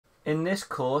In this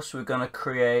course we're going to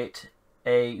create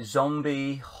a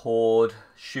zombie horde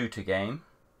shooter game.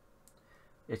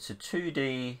 It's a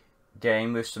 2D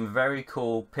game with some very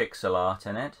cool pixel art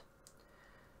in it,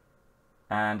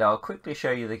 and I'll quickly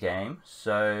show you the game.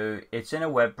 So it's in a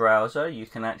web browser. You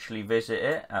can actually visit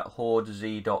it at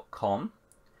hordez.com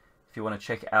if you want to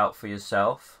check it out for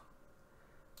yourself,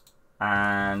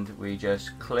 and we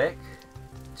just click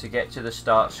to get to the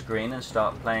start screen and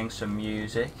start playing some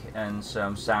music and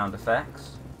some sound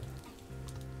effects.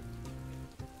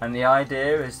 And the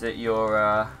idea is that you're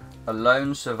a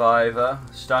lone survivor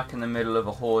stuck in the middle of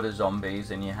a horde of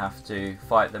zombies, and you have to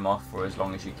fight them off for as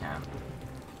long as you can.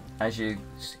 As you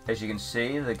can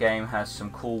see, the game has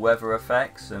some cool weather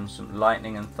effects and some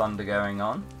lightning and thunder going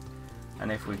on.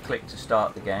 And if we click to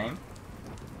start the game,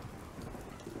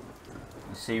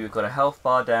 you see we've got a health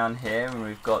bar down here, and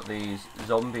we've got these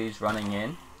zombies running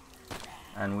in,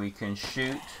 and we can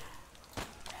shoot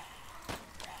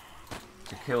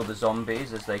to kill the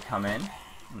zombies as they come in.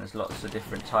 And there's lots of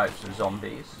different types of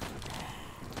zombies.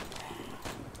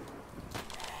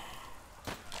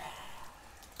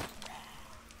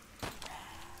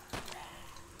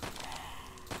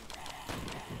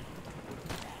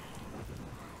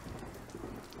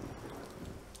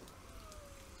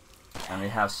 And we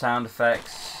have sound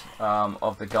effects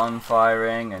of the gun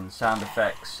firing, and sound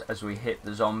effects as we hit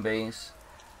the zombies.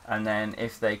 And then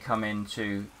if they come in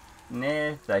too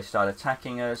near, they start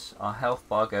attacking us, our health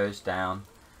bar goes down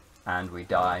and we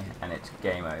die, and it's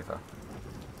game over.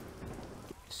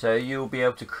 So you'll be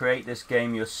able to create this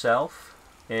game yourself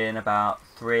in about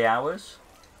 3 hours.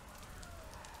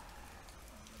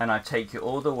 And I take you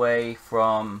all the way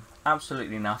from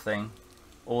absolutely nothing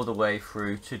all the way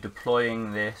through to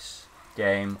deploying this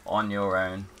game on your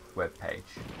own web page.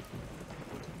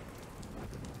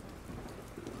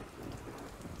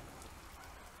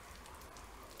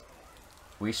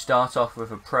 We start off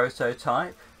with a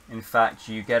prototype. In fact,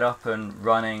 you get up and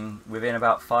running within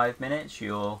about 5 minutes.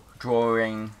 You're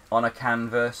drawing on a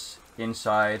canvas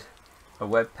inside a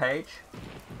web page.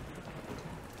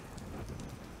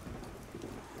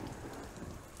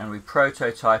 And we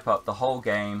prototype up the whole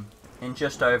game in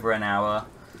just over an hour,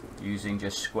 using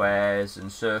just squares and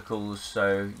circles,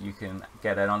 so you can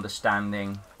get an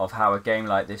understanding of how a game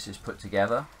like this is put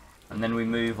together. And then we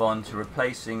move on to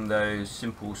replacing those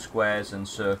simple squares and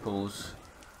circles.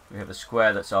 We have a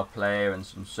square that's our player and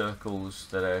some circles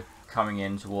that are coming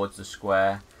in towards the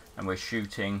square, and we're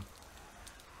shooting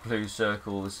blue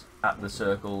circles at the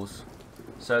circles.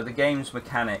 So the game's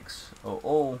mechanics are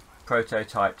all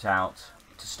prototyped out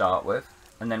to start with,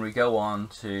 and then we go on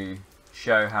to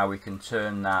show how we can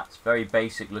turn that very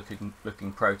basic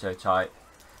looking prototype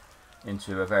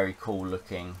into a very cool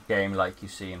looking game like you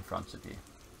see in front of you.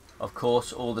 Of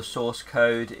course, all the source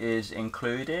code is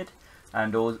included,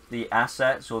 and all the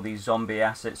assets, or these zombie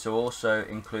assets, are also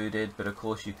included, but of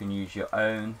course you can use your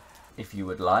own if you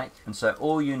would like. And so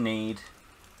all you need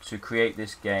to create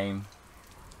this game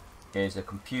is a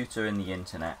computer and the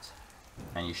internet,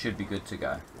 and you should be good to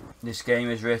go. This game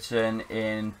is written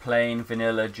in plain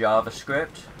vanilla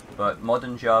JavaScript, but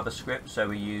modern JavaScript, so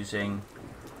we're using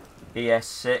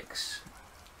ES6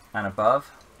 and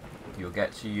above. You'll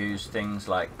get to use things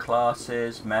like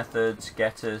classes, methods,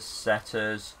 getters,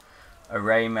 setters,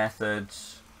 array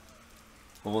methods,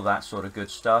 all that sort of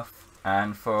good stuff.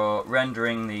 And for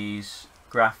rendering these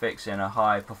graphics in a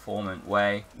high performant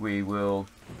way, we will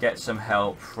get some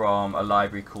help from a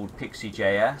library called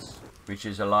Pixi.js, which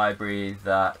is a library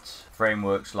that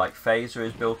frameworks like Phaser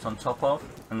is built on top of.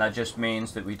 And that just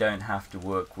means that we don't have to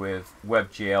work with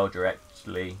WebGL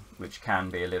directly, which can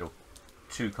be a little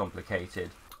too complicated.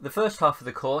 The first half of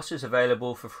the course is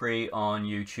available for free on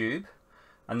YouTube,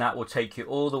 and that will take you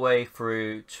all the way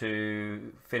through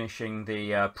to finishing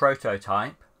the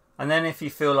prototype. And then if you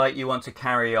feel like you want to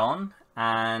carry on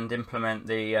and implement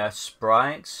the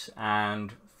sprites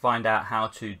and find out how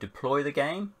to deploy the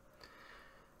game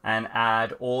and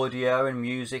add audio and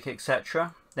music,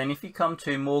 etc., then if you come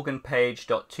to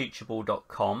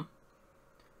morganpage.teachable.com,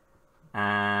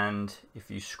 and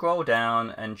if you scroll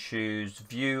down and choose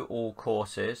view all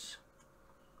courses,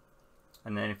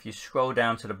 and then if you scroll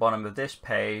down to the bottom of this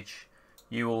page,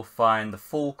 you will find the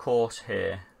full course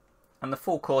here. And the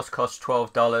full course costs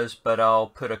 $12, but I'll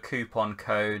put a coupon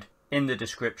code in the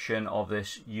description of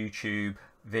this YouTube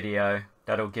video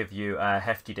that'll give you a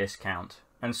hefty discount.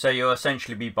 And so you'll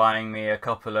essentially be buying me a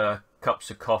couple of cups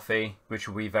of coffee, which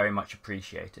will be very much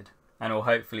appreciated, and will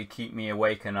hopefully keep me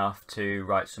awake enough to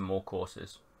write some more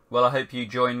courses. Well, I hope you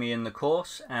join me in the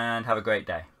course, and have a great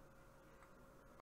day.